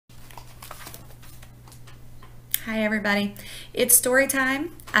Hi everybody, it's story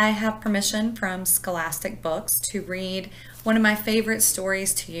time. I have permission from Scholastic Books to read one of my favorite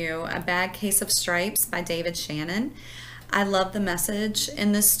stories to you, A Bad Case of Stripes by David Shannon. I love the message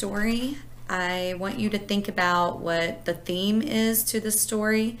in this story. I want you to think about what the theme is to the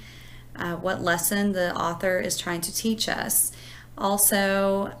story, what lesson the author is trying to teach us.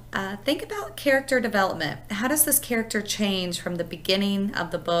 Also, think about character development. How does this character change from the beginning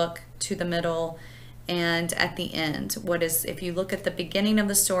of the book to the middle and at the end? If you look at the beginning of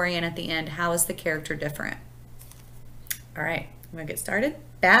the story and at the end, how is the character different? All right, I'm gonna get started.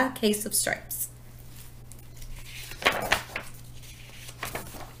 Bad Case of Stripes.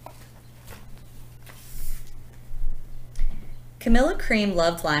 Camilla Cream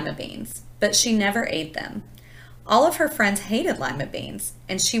loved lima beans, but she never ate them. All of her friends hated lima beans,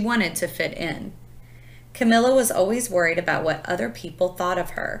 and she wanted to fit in. Camilla was always worried about what other people thought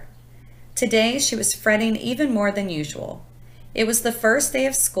of her. Today she was fretting even more than usual. It was the first day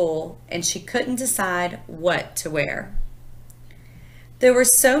of school, and she couldn't decide what to wear. There were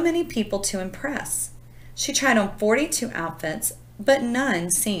so many people to impress. She tried on 42 outfits, but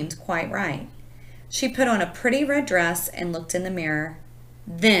none seemed quite right. She put on a pretty red dress and looked in the mirror.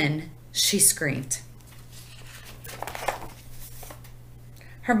 Then she screamed.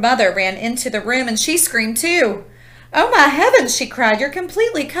 Her mother ran into the room and she screamed too. "Oh my heavens," she cried, "you're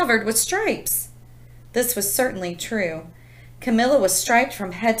completely covered with stripes." This was certainly true. Camilla was striped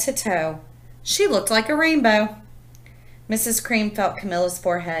from head to toe. She looked like a rainbow. Mrs. Cream felt Camilla's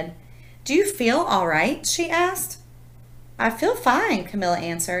forehead. "Do you feel all right?" she asked. "I feel fine," Camilla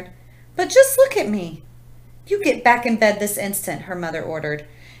answered. "But just look at me." "You get back in bed this instant," her mother ordered.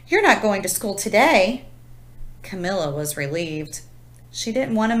 "You're not going to school today." Camilla was relieved. She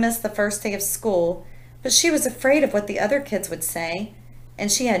didn't want to miss the first day of school, but she was afraid of what the other kids would say,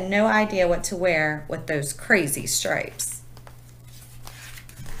 and she had no idea what to wear with those crazy stripes.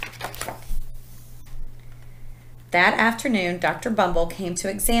 That afternoon, Dr. Bumble came to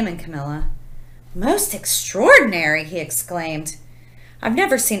examine Camilla. "Most extraordinary," he exclaimed. "I've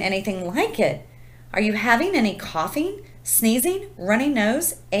never seen anything like it. Are you having any coughing, sneezing, runny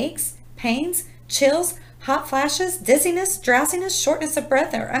nose, aches, pains, chills, hot flashes, dizziness, drowsiness, shortness of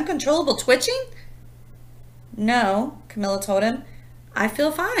breath, or uncontrollable twitching?" "No," Camilla told him. "I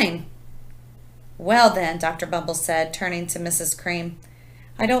feel fine." "Well then," Dr. Bumble said, turning to Mrs. Cream,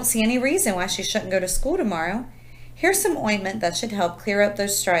 "I don't see any reason why she shouldn't go to school tomorrow. Here's some ointment that should help clear up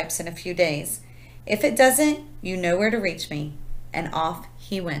those stripes in a few days. If it doesn't, you know where to reach me." And off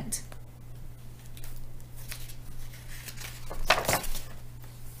he went.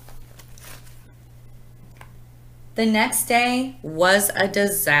 The next day was a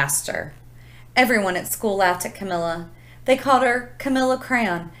disaster. Everyone at school laughed at Camilla. They called her Camilla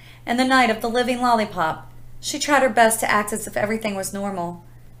Crayon and the Knight of the Living Lollipop. She tried her best to act as if everything was normal.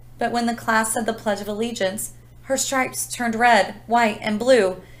 But when the class said the Pledge of Allegiance, her stripes turned red, white, and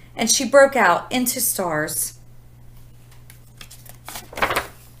blue, and she broke out into stars.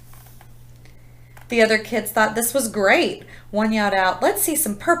 The other kids thought this was great. One yelled out, "Let's see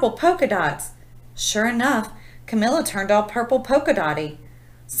some purple polka dots." Sure enough, Camilla turned all purple polka dotty.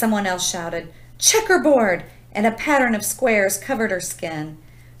 Someone else shouted, "Checkerboard!" and a pattern of squares covered her skin.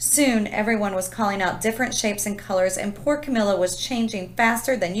 Soon everyone was calling out different shapes and colors, and poor Camilla was changing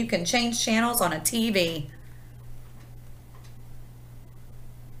faster than you can change channels on a TV.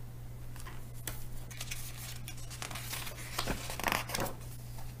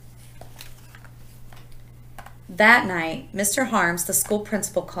 That night, Mr. Harms, the school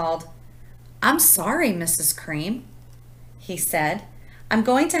principal, called. "I'm sorry, Mrs. Cream," he said. "I'm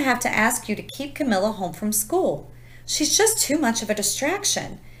going to have to ask you to keep Camilla home from school. She's just too much of a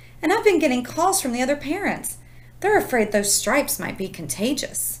distraction, and I've been getting calls from the other parents. They're afraid those stripes might be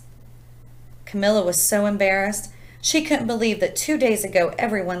contagious." Camilla was so embarrassed. She couldn't believe that 2 days ago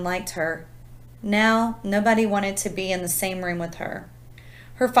everyone liked her. Now nobody wanted to be in the same room with her.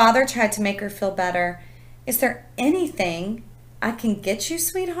 Her father tried to make her feel better. "Is there anything I can get you,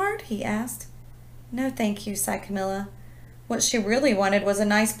 sweetheart?" he asked. "No, thank you," sighed Camilla. What she really wanted was a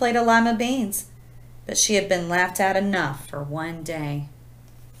nice plate of lima beans, but she had been laughed at enough for one day.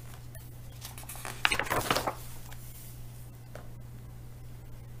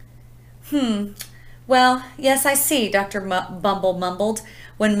 Well, yes, I see," Dr. Bumble mumbled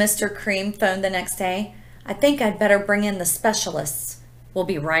when Mr. Cream phoned the next day. "I think I'd better bring in the specialists. We'll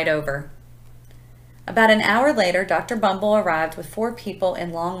be right over." About an hour later, Dr. Bumble arrived with 4 people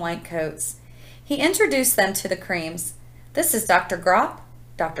in long white coats. He introduced them to the Creams. "This is Dr. Grop,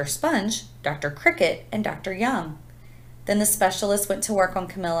 Dr. Sponge, Dr. Cricket, and Dr. Young." Then the specialist went to work on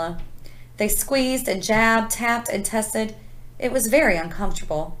Camilla. They squeezed and jabbed, tapped and tested. It was very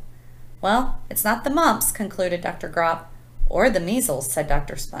uncomfortable. Well, it's not the mumps, concluded Dr. Grop. Or the measles, said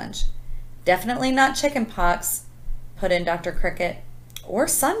Dr. Sponge. Definitely not chicken pox, put in Dr. Cricket. Or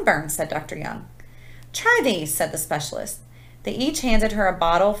sunburn, said Dr. Young. Try these, said the specialist. They each handed her a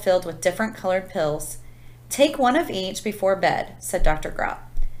bottle filled with different colored pills. Take one of each before bed, said Dr. Grop.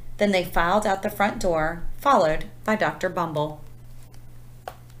 Then they filed out the front door, followed by Dr. Bumble.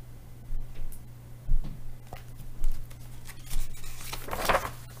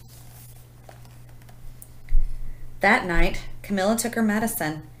 That night, Camilla took her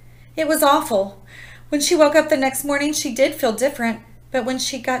medicine. It was awful. When she woke up the next morning, she did feel different, but when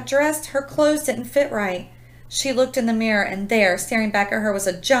she got dressed, her clothes didn't fit right. She looked in the mirror, and there, staring back at her, was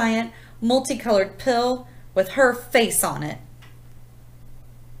a giant, multicolored pill with her face on it.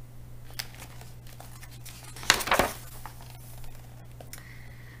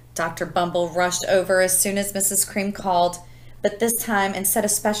 Dr. Bumble rushed over as soon as Mrs. Cream called, but this time, instead of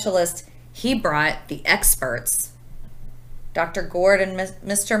specialists, he brought the experts. Dr. Gourd and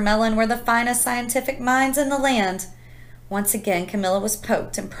Mr. Mellon were the finest scientific minds in the land. Once again, Camilla was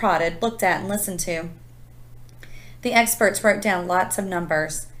poked and prodded, looked at and listened to. The experts wrote down lots of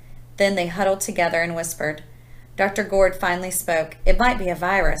numbers. Then they huddled together and whispered. Dr. Gourd finally spoke. It might be a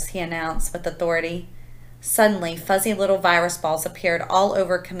virus, he announced with authority. Suddenly, fuzzy little virus balls appeared all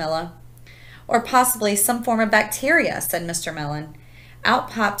over Camilla. Or possibly some form of bacteria, said Mr. Mellon. Out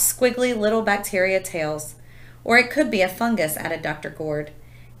popped squiggly little bacteria tails. Or it could be a fungus, added Dr. Gourd.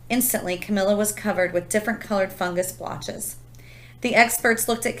 Instantly, Camilla was covered with different colored fungus blotches. The experts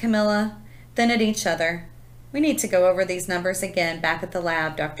looked at Camilla, then at each other. We need to go over these numbers again back at the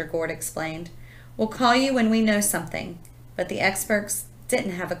lab, Dr. Gourd explained. We'll call you when we know something. But the experts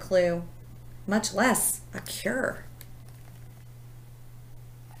didn't have a clue, much less a cure.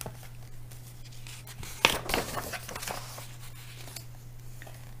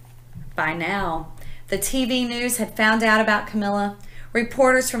 By now, the TV news had found out about Camilla.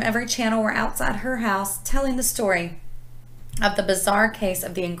 Reporters from every channel were outside her house telling the story of the bizarre case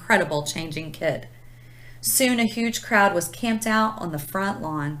of the incredible changing kid. Soon a huge crowd was camped out on the front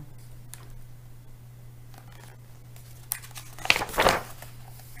lawn.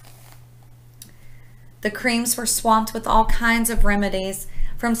 The Creams were swamped with all kinds of remedies,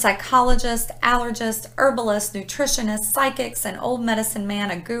 from psychologists, allergists, herbalists, nutritionists, psychics, an old medicine man,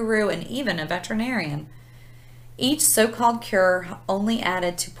 a guru, and even a veterinarian. Each so-called cure only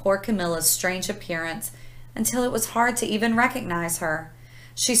added to poor Camilla's strange appearance until it was hard to even recognize her.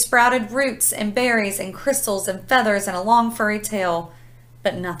 She sprouted roots and berries and crystals and feathers and a long furry tail,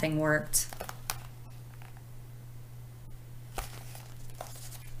 but nothing worked.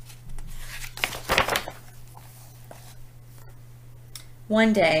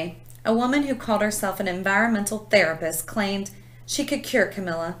 One day, a woman who called herself an environmental therapist claimed she could cure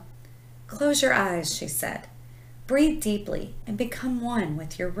Camilla. Close your eyes, she said. Breathe deeply and become one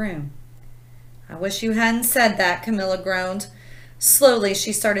with your room. I wish you hadn't said that, Camilla groaned. Slowly,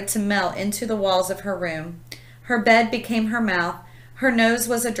 she started to melt into the walls of her room. Her bed became her mouth, her nose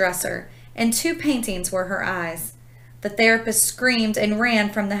was a dresser, and 2 paintings were her eyes. The therapist screamed and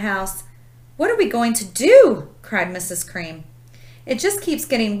ran from the house. What are we going to do? Cried Mrs. Cream. It just keeps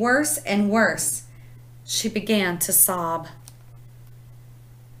getting worse and worse. She began to sob.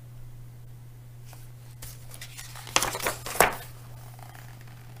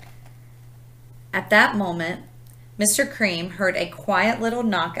 At that moment, Mr. Cream heard a quiet little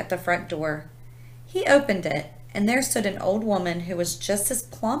knock at the front door. He opened it, and there stood an old woman who was just as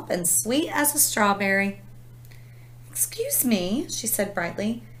plump and sweet as a strawberry. Excuse me, she said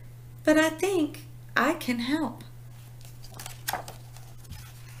brightly, but I think I can help.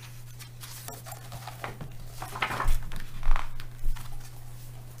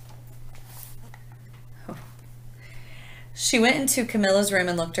 She went into Camilla's room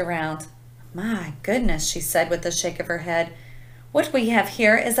and looked around. My goodness, she said with a shake of her head. What we have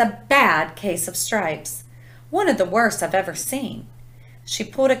here is a bad case of stripes. One of the worst I've ever seen. She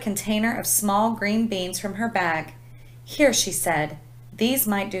pulled a container of small green beans from her bag. Here, she said, these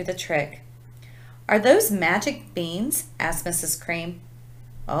might do the trick. Are those magic beans? Asked Mrs. Cream.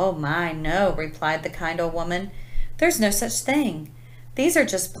 Oh my, no, replied the kind old woman. There's no such thing. These are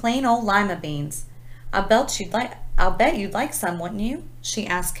just plain old lima beans. I'll bet you'd like some, wouldn't you? She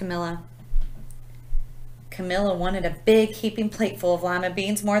asked Camilla. Camilla wanted a big heaping plateful of lima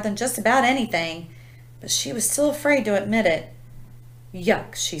beans more than just about anything, but she was still afraid to admit it.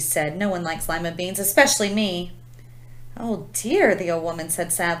 Yuck, she said. No one likes lima beans, especially me. Oh dear, the old woman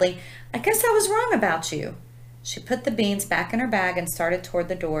said sadly. I guess I was wrong about you. She put the beans back in her bag and started toward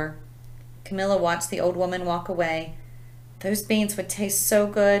the door. Camilla watched the old woman walk away. Those beans would taste so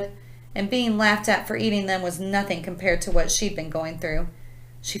good, and being laughed at for eating them was nothing compared to what she'd been going through.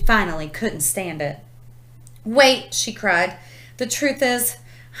 She finally couldn't stand it. "Wait," she cried. "The truth is,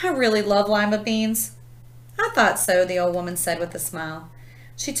 I really love lima beans." "I thought so," the old woman said with a smile.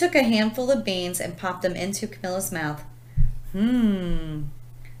 She took a handful of beans and popped them into Camilla's mouth.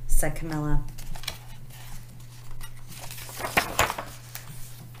 Said Camilla.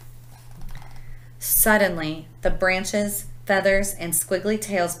 Suddenly, the branches, feathers, and squiggly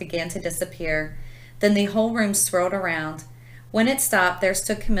tails began to disappear. Then the whole room swirled around. When it stopped, there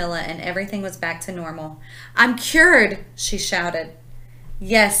stood Camilla, and everything was back to normal. "I'm cured!" she shouted.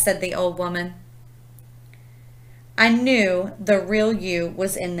 "Yes," said the old woman. "I knew the real you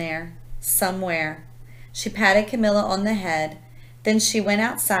was in there, somewhere." She patted Camilla on the head. Then she went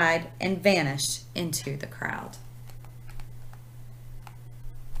outside and vanished into the crowd.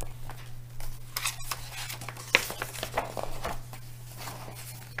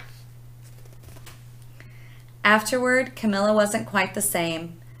 Afterward, Camilla wasn't quite the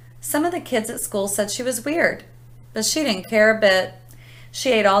same. Some of the kids at school said she was weird, but she didn't care a bit.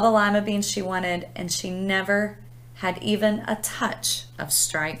 She ate all the lima beans she wanted, and she never had even a touch of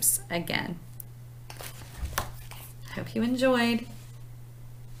stripes again. Hope you enjoyed.